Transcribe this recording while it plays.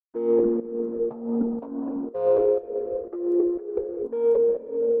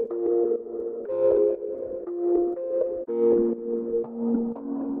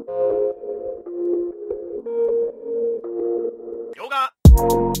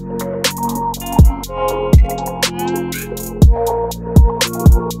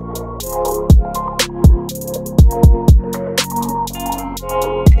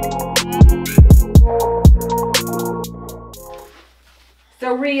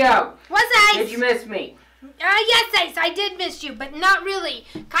Rio! What's Ace? Did you miss me? Yes, Ace, I did miss you, but not really.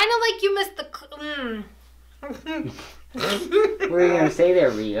 Kind of like you missed the... What were you going to say there,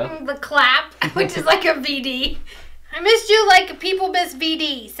 Rio? The clap, which is like a VD. I missed you like people miss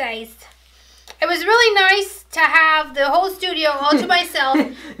VD, Ace. It was really nice to have the whole studio all to myself.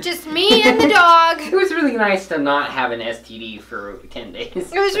 Just me and the dog. It was really nice to not have an STD for 10 days.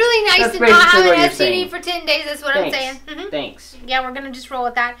 It was really nice That's to not have basically an what STD you're saying. for 10 days. That's what I'm saying. Thanks. Yeah, we're going to just roll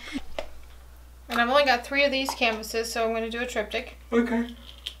with that. And I've only got 3 of these canvases, so I'm going to do a triptych. Okay.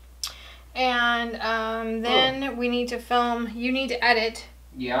 And then we need to film. You need to edit.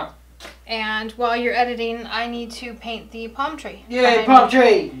 Yeah. And while you're editing, I need to paint the palm tree. Yay, palm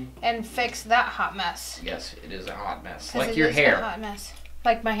tree! And fix that hot mess. Yes, it is a hot mess. 'Cause Like it your is hair. a hot mess.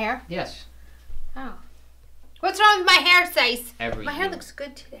 Like my hair? Yes. Oh. What's wrong with my hair, Sace? Everything. My hair looks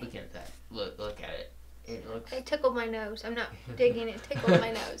good today. Look at that. Look at it. It looks... It tickled my nose. I'm not digging it. It tickled my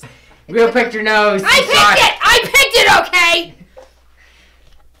nose. Rio picked your nose. I picked it! I picked it, okay?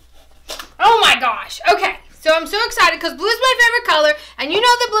 Oh my gosh. Okay. So I'm so excited because blue is my favorite color. And you know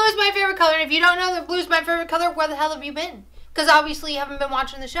that blue is my favorite color. And if you don't know that blue is my favorite color, where the hell have you been? Because obviously you haven't been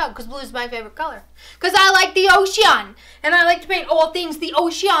watching the show. Because blue is my favorite color. Because I like the ocean. And I like to paint all things the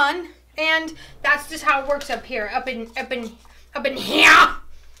ocean. And that's just how it works up here. Up in here.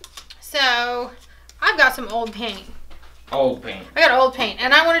 So I've got some old paint. Old paint. I got old paint.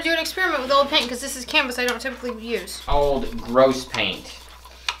 And I want to do an experiment with old paint because this is canvas I don't typically use. Old, gross paint.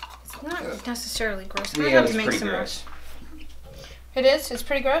 Not necessarily gross. I Yeah, have it's to make pretty some gross. It is? It's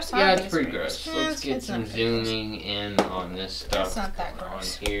pretty gross? I Yeah, don't it's think pretty gross. Let's get some zooming in on this stuff. It's not that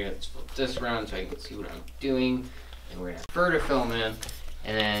gross. On here, let's flip this around so I can see what I'm doing. And we're gonna further film in,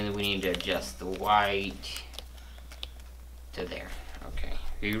 and then we need to adjust the white to there. Okay,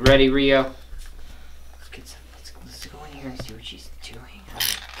 are you ready, Rio? Let's go in here and see what she's doing. Oh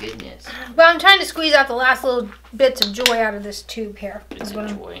my goodness. Well, I'm trying to squeeze out the last little bits of joy out of this tube here. Bits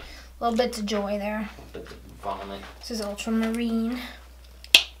of joy. Little bits of joy there. Bits of vomit. This is ultramarine.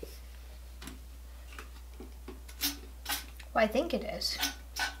 Well, I think it is.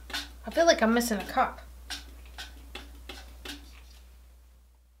 I feel like I'm missing a cup.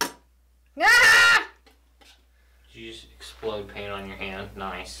 Ah! Did you just explode paint on your hand?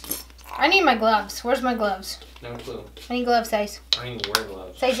 Nice. I need my gloves. Where's my gloves? No clue. I need gloves, Sace. I don't even wear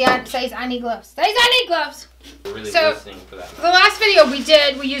gloves. Sace, I need gloves. Sace, I need gloves. We're really So, listening for that. The last video we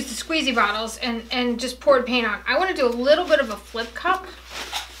did, we used the squeezy bottles and just poured paint on. I want to do a little bit of a flip cup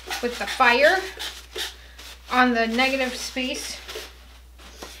with the fire on the negative space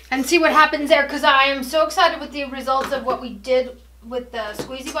and see what happens there because I am so excited with the results of what we did with the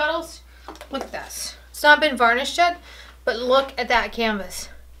squeezy bottles. Look at this. It's not been varnished yet, but look at that canvas.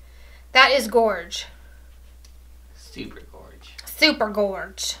 That is gorge. Super gorge. Super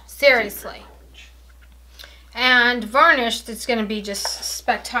gorge. Seriously. Super gorge. And varnished, it's going to be just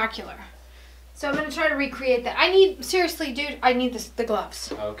spectacular. So I'm going to try to recreate that. I need, seriously, dude, I need the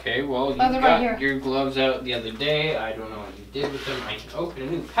gloves. Okay, well, you they're right got here. your gloves out the other day. I don't know what you did with them. I can open a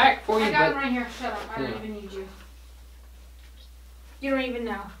new pack for you, I got but... them right here. Shut up. I don't Yeah. even need you. You don't even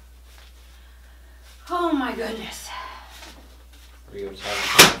know. Oh my goodness. Rio's having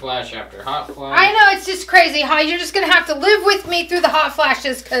hot flash after hot flash. I know, it's just crazy how you're just going to have to live with me through the hot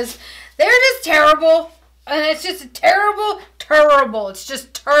flashes because they're just terrible. And it's just a terrible, it's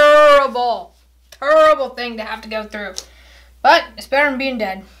just terrible thing to have to go through. But it's better than being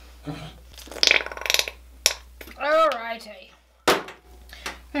dead. Alrighty. I'm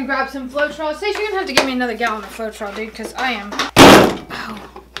going to grab some Floetrol. Say you're going to have to give me another gallon of Floetrol, dude, because I am...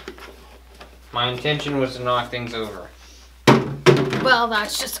 Oh. My intention was to knock things over. Well,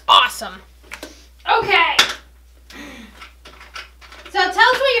 that's just awesome. Okay. So tell us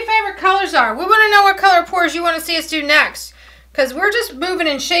what your favorite colors are. We want to know what color pours you want to see us do next. Because we're just moving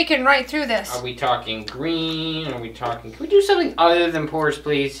and shaking right through this. Are we talking green? Are we talking... Can we do something other than pours,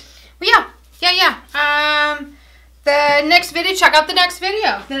 please? Yeah. The next video, check out the next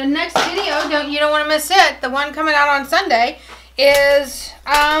video. The next video, you don't want to miss it. The one coming out on Sunday is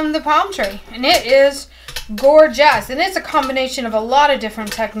the palm tree. And it is gorgeous. And it's a combination of a lot of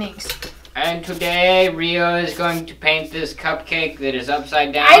different techniques. And today, Rio is going to paint this cupcake that is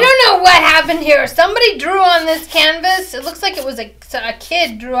upside down. I don't know what happened here. Somebody drew on this canvas. It looks like it was a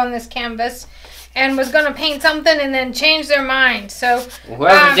kid drew on this canvas and was going to paint something and then changed their mind. So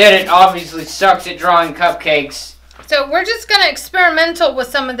whoever did it obviously sucks at drawing cupcakes. So we're just going to experimental with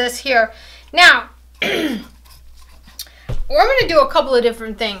some of this here. Now, we're going to do a couple of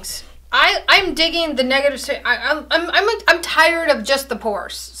different things. I'm digging the negative. I'm tired of just the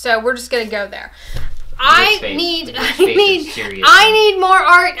pours, so we're just gonna go there. I need more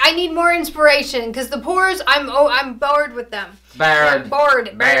art. I need more inspiration because the pores. I'm bored with them. Beard. Beard.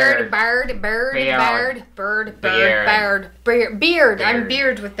 I'm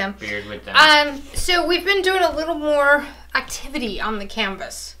beard with them. Beard with them. So we've been doing a little more activity on the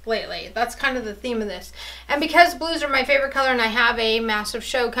canvas lately. That's kind of the theme of this. And because blues are my favorite color and I have a massive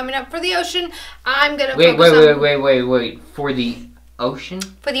show coming up for the ocean, I'm gonna wait. For the ocean?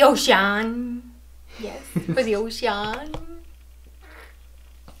 For the ocean. Yes, for the ocean.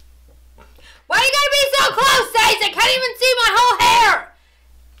 Why you gotta be so close, Sace? I can't even see my whole hair.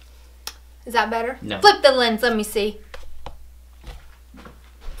 Is that better? No. Flip the lens. Let me see.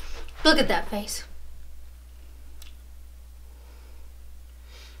 Look at that face.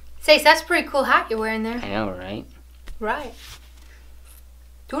 Sace, that's a pretty cool hat you're wearing there. I know, right? Right.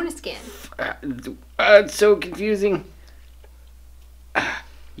 Tuna skin. It's so confusing.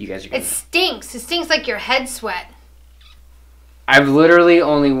 You guys are gonna... It stinks. It stinks like your head sweat. I've literally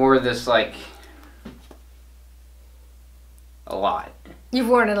only wore this like a lot. You've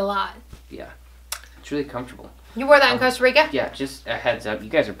worn it a lot. Yeah. It's really comfortable. You wore that in Costa Rica? Yeah, just a heads up. You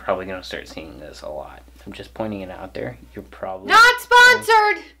guys are probably going to start seeing this a lot. I'm just pointing it out there. You're probably... Not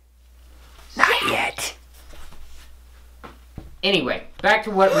sponsored! Not yet. Anyway, back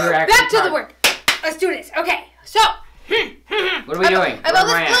to what we were actually... Back to the work. Let's do this. Okay, so... What are we doing? I have all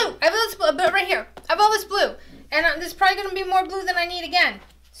this blue. I have all this blue. Right here. I have all this blue. And there's probably going to be more blue than I need again.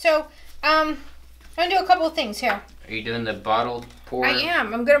 So, I'm going to do a couple of things here. Are you doing the bottled pour? I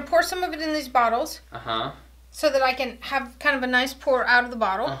am. I'm going to pour some of it in these bottles. Uh-huh. So that I can have kind of a nice pour out of the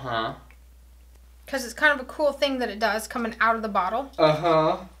bottle. Uh-huh. Because it's kind of a cool thing that it does coming out of the bottle.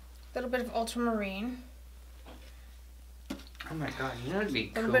 Uh-huh. A little bit of ultramarine. Oh my god, you know it'd be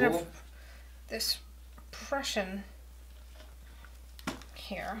cool? A little bit of this Prussian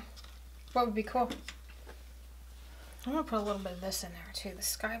here. What would be cool? I'm going to put a little bit of this in there too, the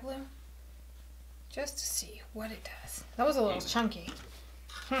sky blue. Just to see what it does. That was a little chunky.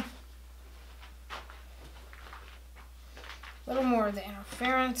 A little more of the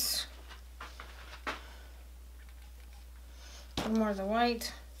interference. A little more of the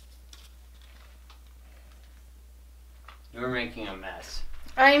white. You're making a mess.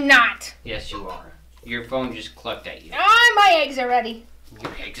 I'm not. Yes, you are. Your phone just clucked at you. Ah, my eggs are ready.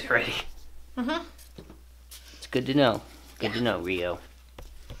 Your eggs are ready. Mm-hmm. It's good to know. Good to know, Rio.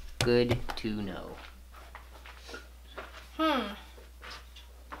 Good to know.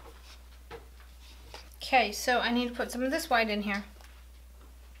 Okay, so I need to put some of this white in here.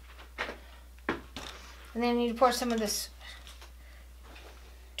 And then I need to pour some of this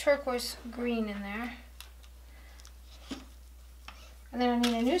turquoise green in there. And then I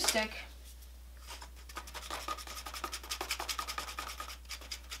need a new stick.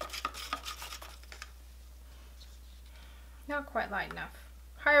 Not quite light enough.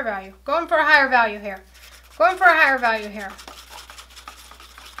 Higher value. Going for a higher value here. Going for a higher value here.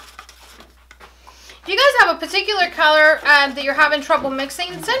 If you guys have a particular color that you're having trouble mixing,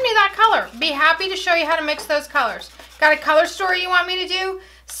 send me that color. Be happy to show you how to mix those colors. Got a color story you want me to do?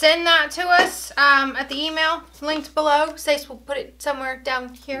 Send that to us at the email linked below. Sace will put it somewhere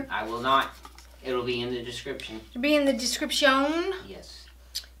down here. I will not. It'll be in the description. It'll be in the description. Yes.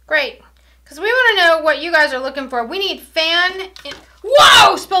 Great. Because we want to know what you guys are looking for. We need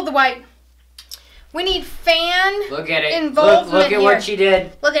Whoa! Spilled the white. We need fan Look at it. involvement Look at here. what she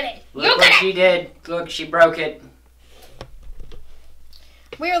did. Look at it. Look what she did. Look, she broke it.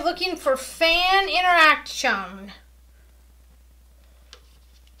 We are looking for fan interaction.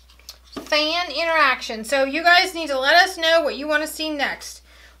 Fan interaction. So you guys need to let us know what you want to see next.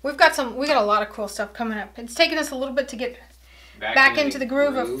 We got a lot of cool stuff coming up. It's taken us a little bit to get back into the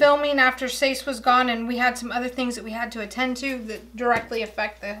groove of filming after Sace was gone, and we had some other things that we had to attend to that directly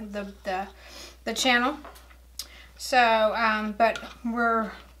affect the channel. So, but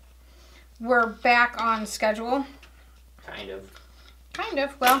we're back on schedule. Kind of. Kind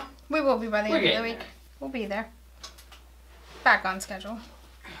of. Well, we will be by the end of the week. There. We'll be there. Back on schedule.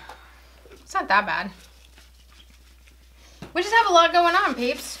 It's not that bad. We just have a lot going on,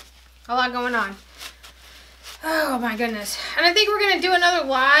 peeps. A lot going on. Oh my goodness. And I think we're going to do another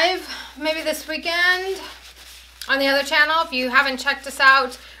live maybe this weekend on the other channel. If you haven't checked us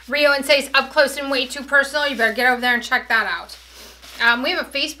out, Rio&Sace Up Close and Way Too Personal, you better get over there and check that out. We have a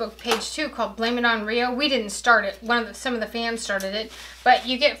Facebook page too called Blame It On Rio. We didn't start it. Some of the fans started it. But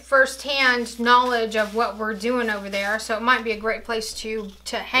you get first-hand knowledge of what we're doing over there. So it might be a great place to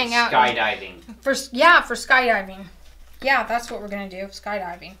hang out. Skydiving. For skydiving. Yeah, that's what we're going to do.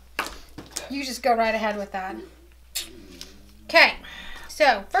 Skydiving. You just go right ahead with that. Okay.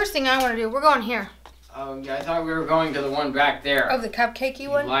 So, first thing I want to do, we're going here. Oh, I thought we were going to the one back there. Oh, the cupcakey You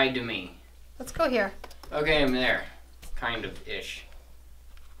one? lied to me. Let's go here. Okay, I'm there. Kind of ish.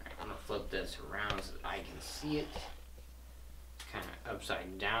 Alright, I'm gonna flip this around so that I can see it. It's kind of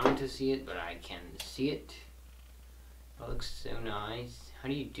upside down to see it, but I can see it. It looks so nice. How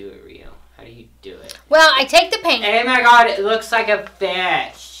do you do it, Rio? How do you do it? Well, I take the paint. Oh my god, it looks like a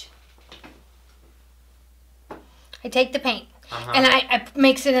fish. I take the paint. Uh-huh. And I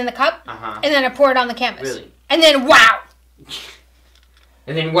mix it in the cup. Uh-huh. And then I pour it on the canvas. Really? And then, wow!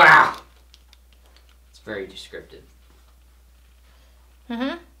 And then, wow! It's very descriptive.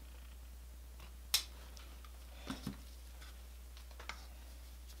 Mm-hmm.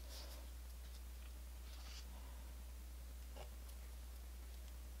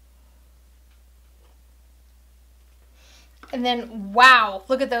 And then, wow,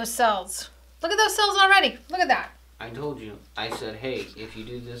 look at those cells. Look at those cells already. Look at that. I told you. I said, hey, if you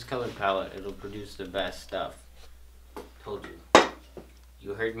do this color palette, it'll produce the best stuff. Told you.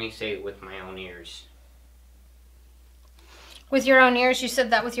 You heard me say it with my own ears. With your own ears? You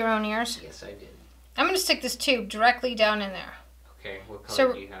said that with your own ears? Yes, I did. I'm going to stick this tube directly down in there. Okay, what color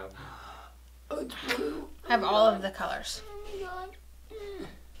So- do you have? Oh, it's blue. I have all of the colors. Oh my god.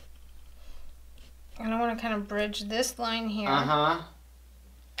 And I want to kind of bridge this line here. Uh-huh.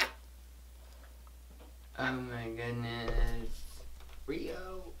 Oh my goodness.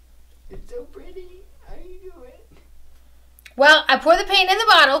 Rio, it's so pretty. How do you do it? Well, I pour the paint in the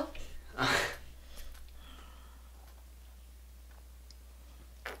bottle.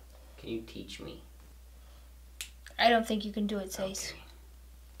 Can you teach me? I don't think you can do it, Sace. Okay.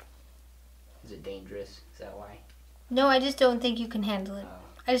 Is it dangerous? Is that why? No, I just don't think you can handle it. Oh,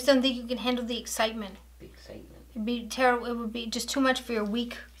 I just don't think you can handle the excitement. the excitement. It'd be terrible. It would be just too much for your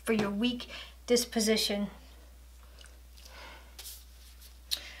weak disposition.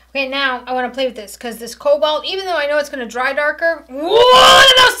 Okay, now I want to play with this because this cobalt, even though I know it's going to dry darker, look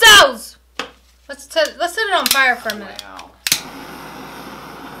at those cells! Let's set it on fire for a minute. Wow.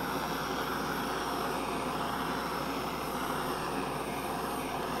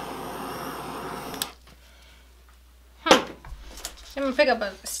 I'm going to pick up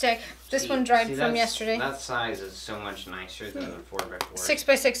a stick. This one dried from yesterday. That size is so much nicer than the 4x4.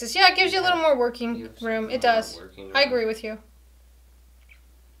 6x6s. Yeah, it gives you a little more working room. It does. I agree with you.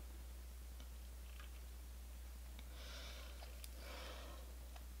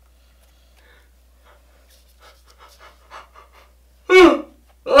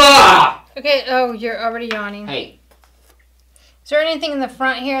 Ah! Okay, oh, you're already yawning. Hey, Is there anything in the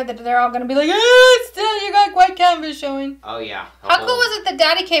front here that they're all going to be like, eh, still, you got white canvas showing? oh yeah. How cool was it that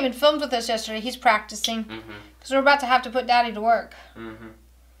Daddy came and filmed with us yesterday? He's practicing. Mm-hmm. Because we're about to have to put Daddy to work. Mm-hmm.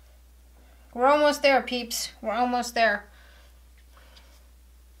 We're almost there, peeps. We're almost there.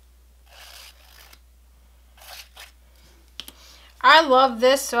 I love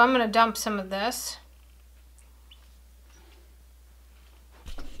this, so I'm going to dump some of this.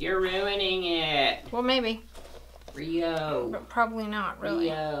 You're ruining it. Well, maybe. Rio. But probably not, really.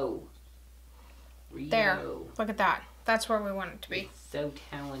 Rio. There. Look at that. That's where we want it to be. So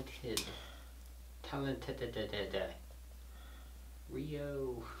talented. Talented.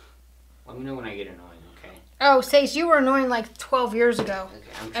 Rio. Let me know when I get annoying, okay? Oh, Sace, you were annoying like 12 years ago. Okay,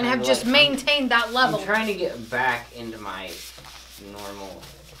 I'm And have to, just maintained that level. I'm trying to get back into my normal.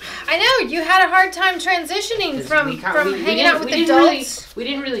 I know, you had a hard time transitioning from hanging out with adults. We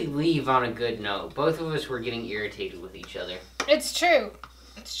didn't really leave on a good note. Both of us were getting irritated with each other. It's true.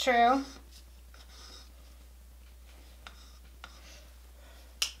 It's true.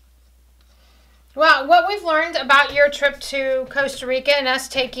 Well, what we've learned about your trip to Costa Rica and us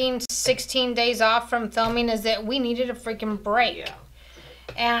taking 16 days off from filming is that we needed a freaking break. Yeah.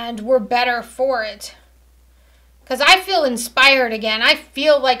 And we're better for it. Because I feel inspired again. I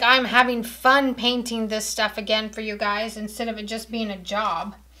feel like I'm having fun painting this stuff again for you guys instead of it just being a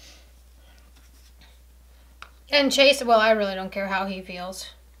job. And Chase, well, I really don't care how he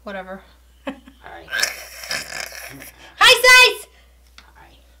feels. Whatever. Hi. Hi, Size!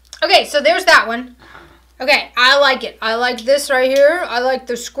 Hi. Okay, so there's that one. Okay, I like it. I like this right here. I like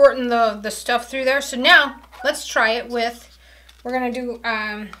the squirting the stuff through there. So now, let's try it with, we're going to do,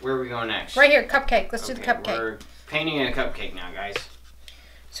 Where are we going next? right here, cupcake. Let's do the cupcake. We're painting a cupcake now, guys.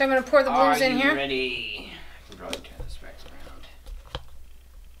 So I'm going to pour the blues in Are you here. ready? I can probably turn this back around.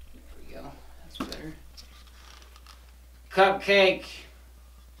 There we go. That's better. Cupcake.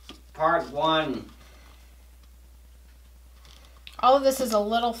 Part 1. All of this is a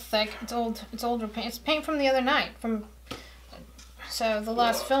little thick. It's old. It's older paint. It's paint from the other night. So the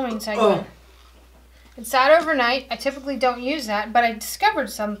last filming segment. It sat overnight. I typically don't use that, but I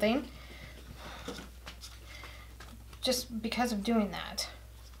discovered something. just because of doing that.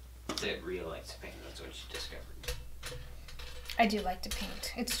 That Rio likes to paint. That's what she discovered. I do like to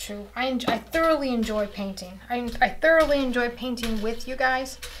paint. It's true. I thoroughly enjoy painting. I thoroughly enjoy painting with you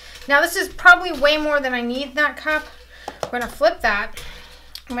guys. Now this is probably way more than I need in that cup. I'm going to flip that.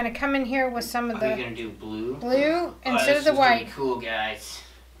 I'm going to come in here with some of the... You're going to do blue? Blue instead of the white. This is cool, guys.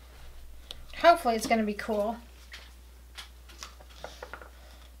 Hopefully it's going to be cool.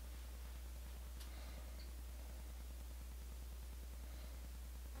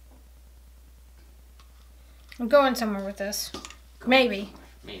 I'm going somewhere with this. Maybe.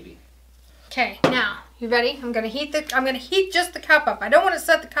 Maybe. Okay, now you ready? I'm gonna heat just the cup up. I don't want to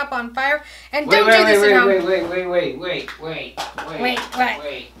set the cup on fire. And don't do this at home. Wait. Wait, what? Wait. What? Wait. What?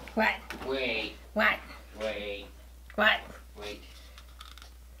 Wait. What? Wait. Wait.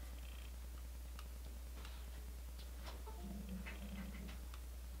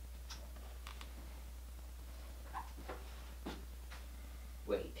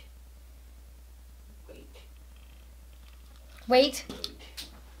 Wait.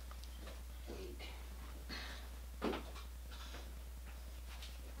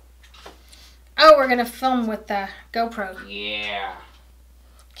 Oh, we're gonna film with the GoPro. Yeah.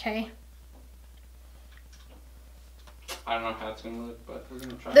 Okay. I don't know how it's gonna look, but we're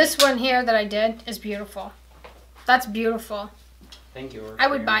gonna try. This one here that I did is beautiful. That's beautiful. Thank you. I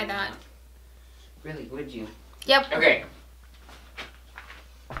would buy that. Really, would you? Yep. Okay.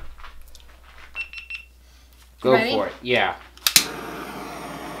 Go Ready? for it. Yeah.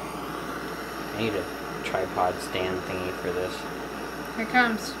 I need a tripod stand thingy for this. Here it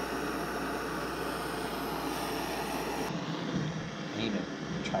comes. I need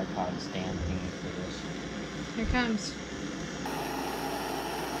a tripod stand thingy for this. Here it comes.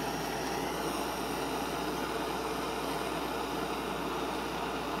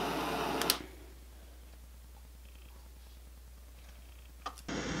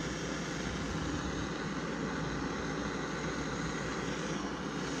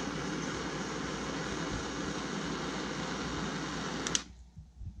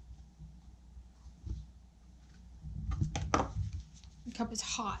 The cup is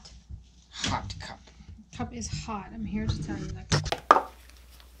hot. Hot cup. The cup is hot. I'm here to tell you that.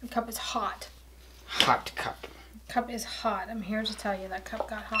 The cup is hot. Hot cup. The cup is hot. I'm here to tell you that cup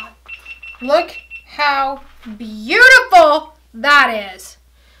got hot. Look how beautiful that is.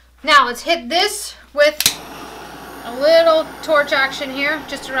 Now let's hit this with a little torch action here,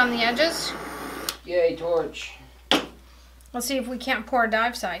 just around the edges. Yay, torch. Let's see if we can't pour a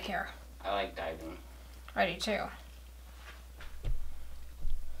dive side here. I like diving. I do too.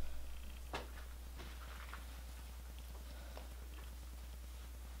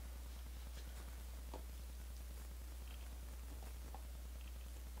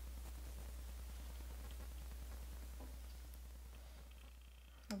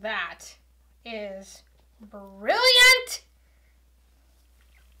 That is brilliant.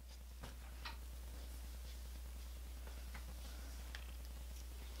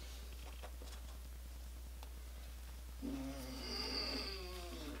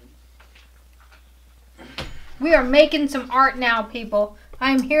 We are making some art now, people. I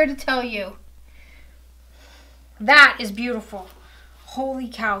am here to tell you. That is beautiful. Holy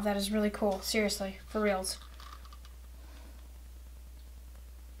cow, that is really cool. Seriously, for reals.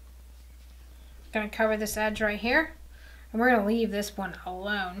 Gonna cover this edge right here. And we're gonna leave this one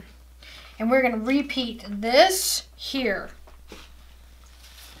alone. And we're gonna repeat this here.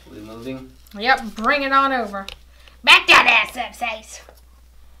 Are we moving? Yep, bring it on over. Back that ass up, Sace.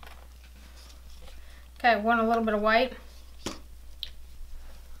 Okay, want a little bit of white.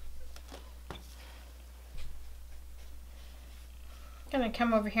 Gonna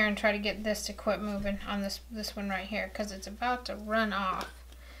come over here and try to get this to quit moving on this one right here because it's about to run off.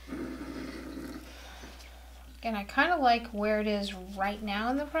 And I kind of like where it is right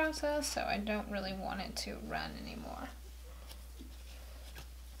now in the process, so I don't really want it to run anymore.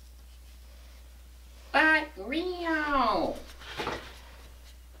 But Rio!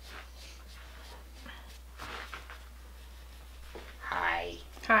 Hi.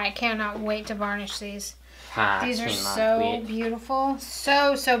 Hi, I cannot wait to varnish these. Hi. These are so beautiful.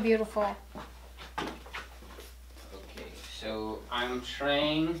 So, so beautiful. Okay, so I'm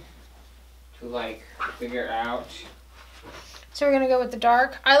trying to like figure out. So we're gonna go with the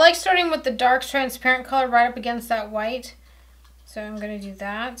dark. I like starting with the dark transparent color right up against that white. So I'm gonna do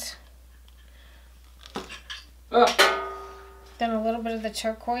that. Oh. Then a little bit of the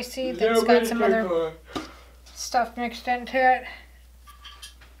turquoisey that's got some other stuff mixed into it.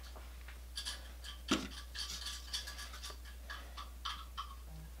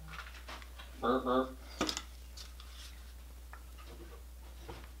 Burp, burp.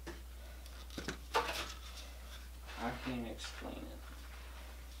 explain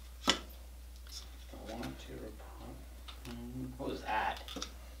it. I want to. What was that?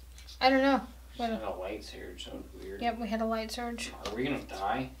 I don't know. Just had a light surge. Sounds weird. Yep, we had a light surge. Are we gonna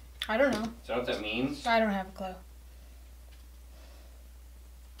die? I don't know. Is that what that means? I don't have a clue.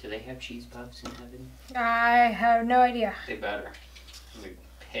 Do they have cheese puffs in heaven? I have no idea. They better. I'm gonna be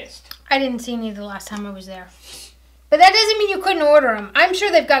pissed. I didn't see any the last time I was there. But that doesn't mean you couldn't order them. I'm sure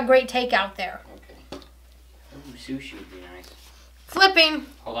they've got great takeout there. Okay. Ooh, sushi would be nice. Flipping.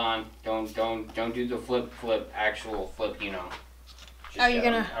 Hold on. Don't do the flip. Actual flip. You know. Oh, you're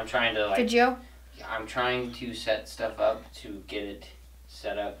gonna. I'm trying to like. Did you? I'm trying to set stuff up to get it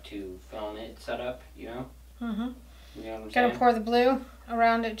set up to film it set up. You know. Mm-hmm. You know what I'm Gonna saying? pour the blue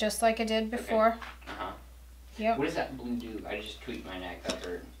around it just like I did before. Okay. Uh-huh. Yep. What does that blue do? I just tweaked my neck. That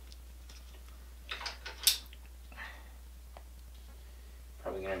hurt.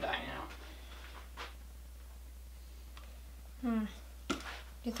 Probably gonna die now.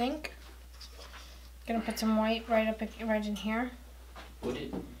 You think? Gonna put some white right in here. Would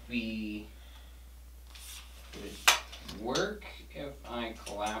it work if I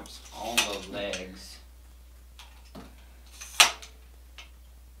collapse all the legs?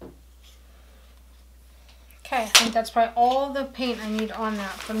 Okay, I think that's probably all the paint I need on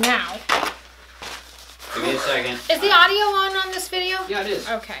that for now. Give me a second. Is the audio on this video? Yeah, it is.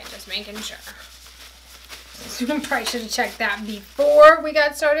 Okay, just making sure. Probably should have checked that before we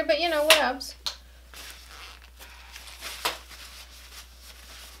got started, but you know, what else?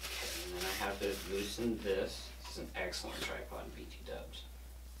 Okay, and then I have to loosen this. This is an excellent tripod, BT Dubs.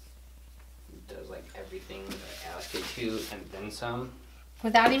 It does like everything that I ask it to, and then some.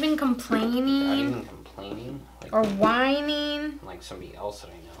 Without even complaining. Without even complaining. Like, or whining. Like somebody else that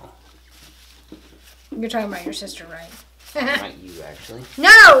I know. You're talking about your sister, right? Not you, actually.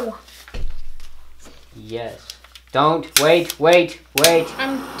 No! Yes. Don't. Wait.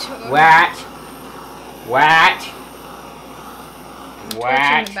 I'm What?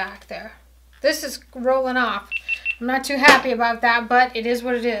 In the back there. This is rolling off. I'm not too happy about that, but it is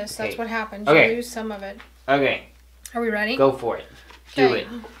what it is. That's what happens. Okay. You lose some of it. Okay. Are we ready? Go for it. Do Okay. it.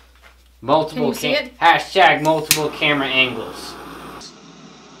 Multiple Can you see it? Hashtag multiple camera angles.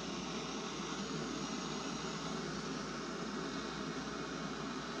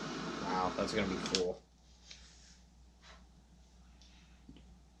 Wow, that's gonna be cool.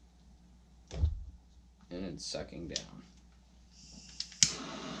 And it's sucking down.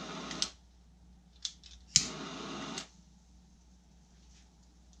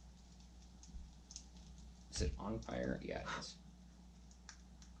 Is it on fire? Yeah, it is.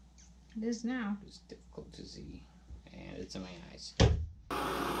 It is now. It's difficult to see. And it's in my eyes.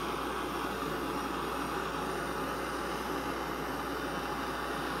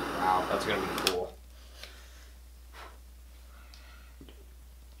 Wow, that's gonna be cool.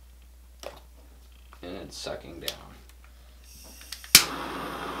 And it's sucking down.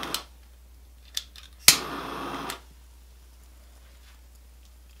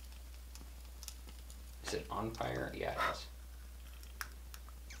 Is it on fire? Yeah, it is.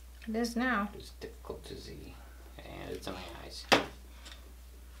 It is now. It's difficult to see. And it's in my eyes.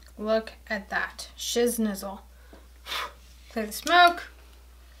 Look at that. Shiznizzle. Clear the smoke.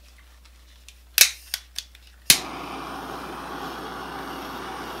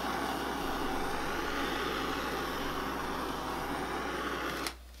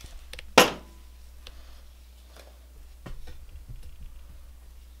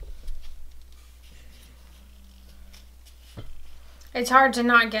 It's hard to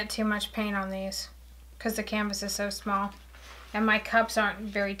not get too much paint on these because the canvas is so small and my cups aren't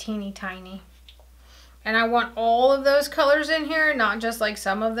very teeny tiny. And I want all of those colors in here, not just like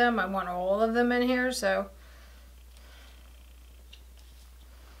some of them. I want all of them in here, so.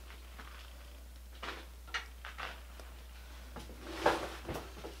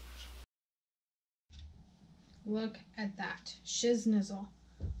 Look at that. Shiznizzle.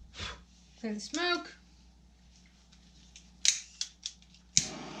 Clear the smoke.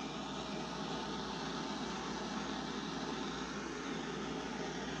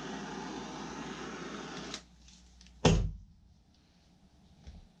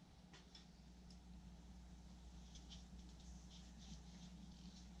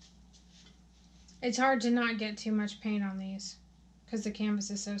 It's hard to not get too much paint on these because the canvas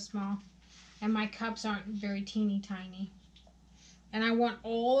is so small and my cups aren't very teeny tiny. And I want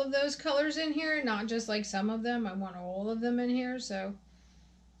all of those colors in here, not just like some of them. I want all of them in here, so.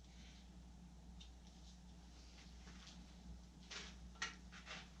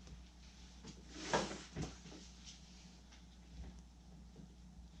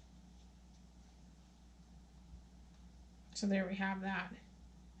 So there we have that.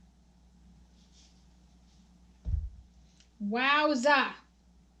 Wowza!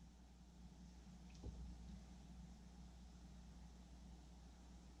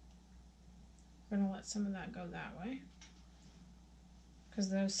 I'm going to let some of that go that way.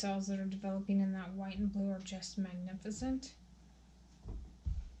 Because those cells that are developing in that white and blue are just magnificent.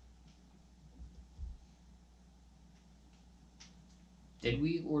 Did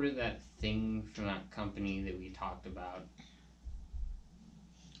we order that thing from that company that we talked about?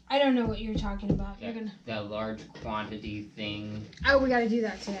 I don't know what you're talking about. That large quantity thing. Oh, we got to do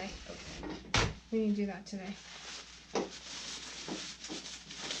that today. Okay. We need to do that today.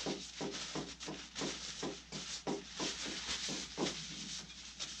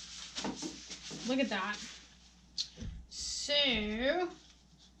 Look at that. So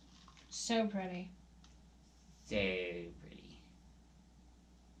pretty. So pretty.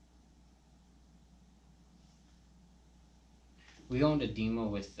 We going to demo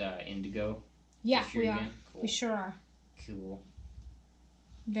with Indigo? Yeah, this year we are. again? Cool. We sure are. Cool.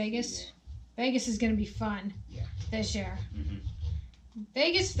 Vegas. Yeah. Vegas is going to be fun this year.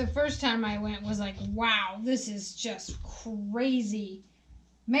 Vegas, the first time I went, was like, wow, this is just crazy.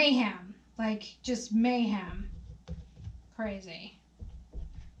 Mayhem. Like, just mayhem. Crazy.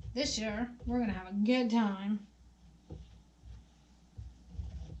 This year, we're going to have a good time.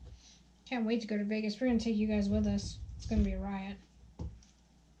 Can't wait to go to Vegas. We're going to take you guys with us. It's going to be a riot.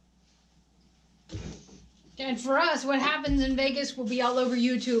 And for us, what happens in Vegas will be all over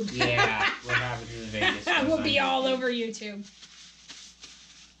YouTube. Yeah, what happens in Vegas will be all over YouTube.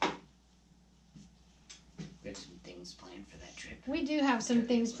 We have some things planned for that trip. We do have some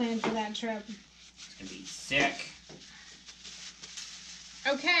things planned for that trip. It's going to be sick.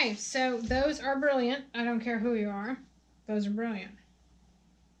 Okay, so those are brilliant. I don't care who you are. Those are brilliant.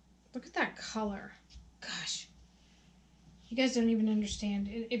 Look at that color. Gosh. You guys don't even understand.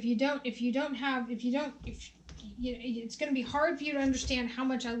 It's going to be hard for you to understand how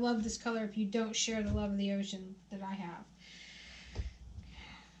much I love this color if you don't share the love of the ocean that I have.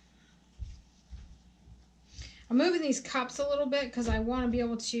 I'm moving these cups a little bit because I want to be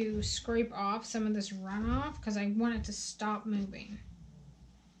able to scrape off some of this runoff because I want it to stop moving.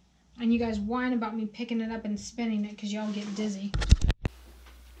 And you guys whine about me picking it up and spinning it because y'all get dizzy.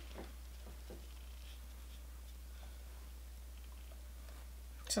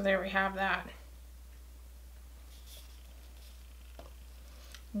 So there we have that.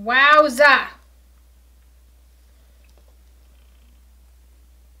 Wowza!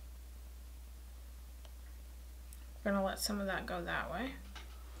 We're going to let some of that go that way.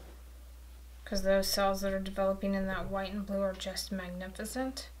 Because those cells that are developing in that white and blue are just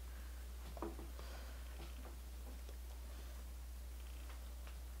magnificent.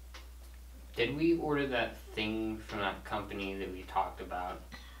 Did we order that thing from that company that we talked about?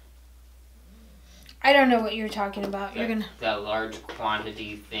 I don't know what you're talking about. That large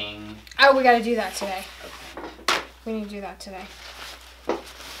quantity thing. Oh, we got to do that today. Okay. We need to do that today.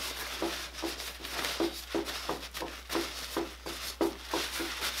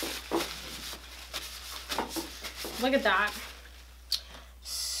 Look at that.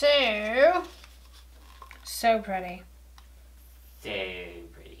 So pretty. So pretty.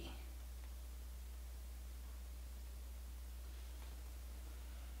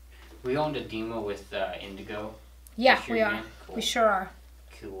 We going to demo with Indigo? Yeah, this year we are. again? Cool. We sure are.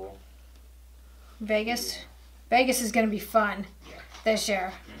 Cool. Vegas. Vegas is going to be fun this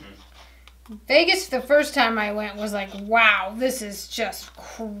year. Mm-hmm. Vegas, the first time I went, was like, wow, this is just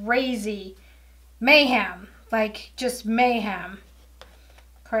crazy. Mayhem. Like, just mayhem.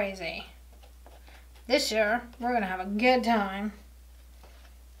 Crazy. This year, we're going to have a good time.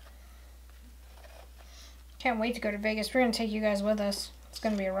 Can't wait to go to Vegas. We're going to take you guys with us. It's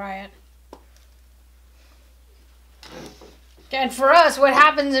going to be a riot. And for us, what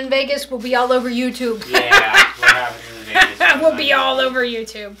happens in Vegas will be all over YouTube. Yeah, what happens in Vegas will be all over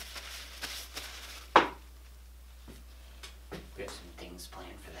YouTube. We have some things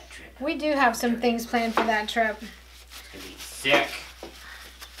planned for that trip. We do have some things planned for that trip. It's going to be sick.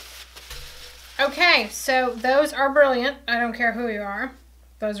 Okay, so those are brilliant. I don't care who you are.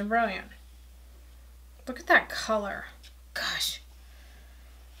 Those are brilliant. Look at that color. Gosh.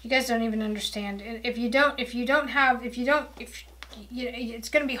 You guys don't even understand. It's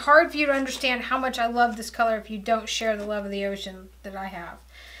going to be hard for you to understand how much I love this color if you don't share the love of the ocean that I have.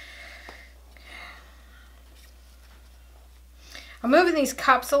 I'm moving these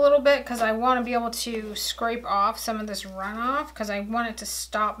cups a little bit because I want to be able to scrape off some of this runoff because I want it to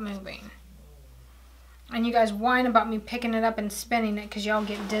stop moving. And you guys whine about me picking it up and spinning it because y'all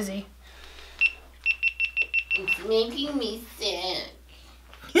get dizzy. It's making me sick.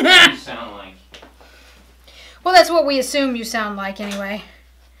 What do you sound like? Well, that's what we assume you sound like anyway.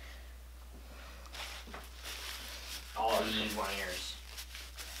 All these wires.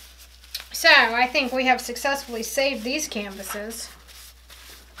 So, I think we have successfully saved these canvases.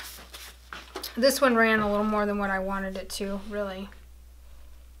 This one ran a little more than what I wanted it to, really.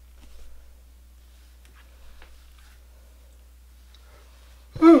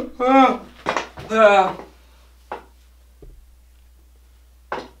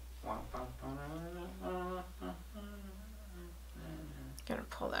 Gonna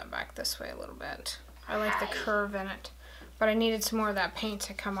pull that back this way a little bit. I like the curve in it, but I needed some more of that paint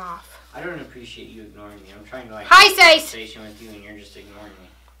to come off. I don't appreciate you ignoring me. I'm trying to like Hi, Sace. conversation with you, and you're just ignoring me.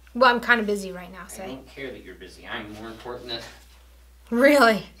 Well, I'm kind of busy right now, I say. don't care that you're busy. I'm more important than.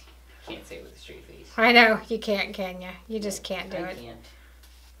 Really? Can't say it with a straight face. I know you can't, can you? You just can't do it. Can't.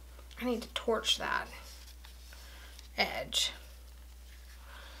 I need to torch that edge.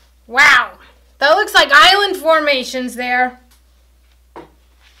 Wow, that looks like island formations there.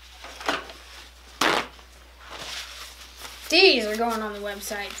 These are going on the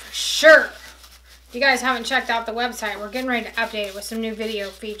website for sure. If you guys haven't checked out the website, we're getting ready to update it with some new video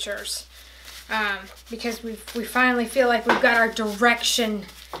features. Because we finally feel like we've got our direction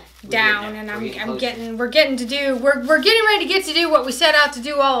down, and we're getting ready to get to do what we set out to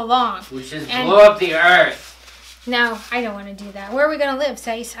do all along. Which is blow up the earth. No, I don't want to do that. Where are we going to live,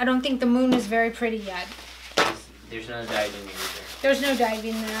 Sace? I don't think the moon is very pretty yet. There's no diving either. There's no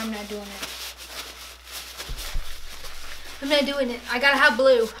diving there. I'm not doing it. I'm not doing it. I gotta have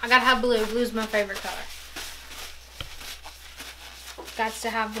blue. I gotta have blue. Blue's my favorite color. Gots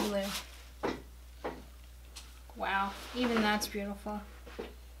to have the blue. Wow, even that's beautiful.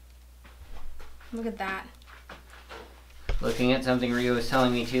 Look at that. Looking at something Rio was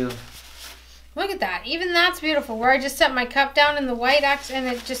telling me to. Look at that. Even that's beautiful. Where I just set my cup down in the white and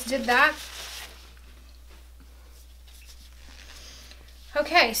it just did that.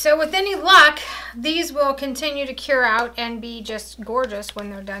 Okay, so with any luck, these will continue to cure out and be just gorgeous when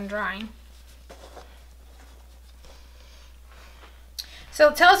they're done drying.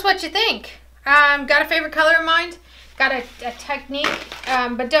 So tell us what you think. Got a favorite color in mind? Got a technique?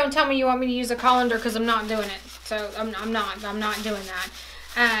 But don't tell me you want me to use a colander because I'm not doing it. So I'm not doing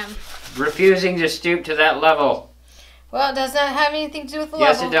that. Refusing to stoop to that level. Well, it does not have anything to do with the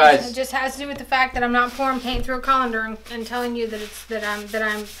Yes, level. it does. It just has to do with the fact that I'm not pouring paint through a colander and telling you that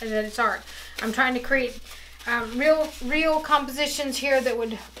it's art. I'm trying to create real compositions here that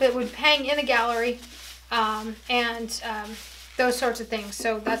would hang in a gallery, and those sorts of things.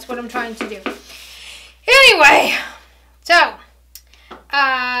 So that's what I'm trying to do. Anyway, so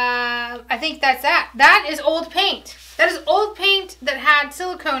I think that's that. That is old paint. That is old paint that had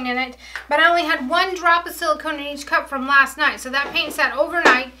silicone in it, but I only had 1 drop of silicone in each cup from last night. So that paint sat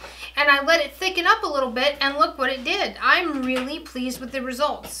overnight, and I let it thicken up a little bit, and look what it did. I'm really pleased with the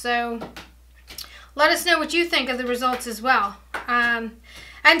results. So let us know what you think of the results as well.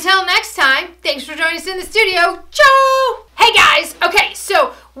 Until next time, thanks for joining us in the studio. Ciao! Hey guys, okay,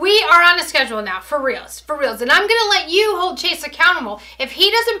 so we are on a schedule now, for reals, and I'm gonna let you hold Chase accountable. If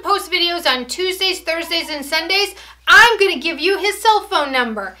he doesn't post videos on Tuesdays, Thursdays, and Sundays, I'm gonna give you his cell phone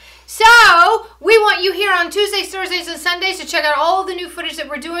number. So, we want you here on Tuesdays, Thursdays, and Sundays to check out all the new footage that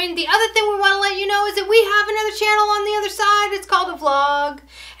we're doing. The other thing we want to let you know is that we have another channel on the other side. It's called a vlog,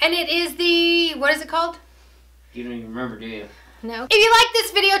 and it is the, what is it called? You don't even remember, do you? No. If you like this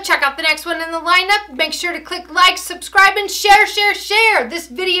video, check out the next one in the lineup. Make sure to click like, subscribe, and share. This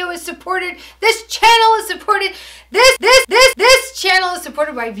video is supported. This channel is supported. This channel is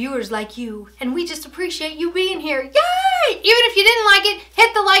supported by viewers like you, and we just appreciate you being here. Yay! Even if you didn't like it,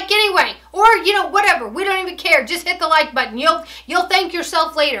 hit the like anyway. Or, you know, whatever. We don't even care. Just hit the like button. You'll thank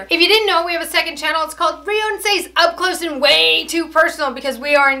yourself later. If you didn't know, we have a second channel. It's called Rio&Sace, up close and way too personal, because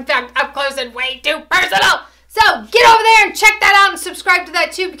we are, in fact, up close and way too personal. So get over there and check that out and subscribe to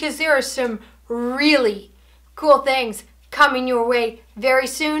that too, because there are some really cool things coming your way very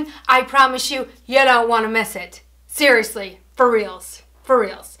soon. I promise you, you don't want to miss it. Seriously, for reals.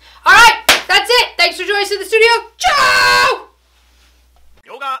 All right, that's it. Thanks for joining us in the studio. Ciao!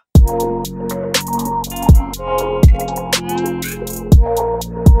 Yoga.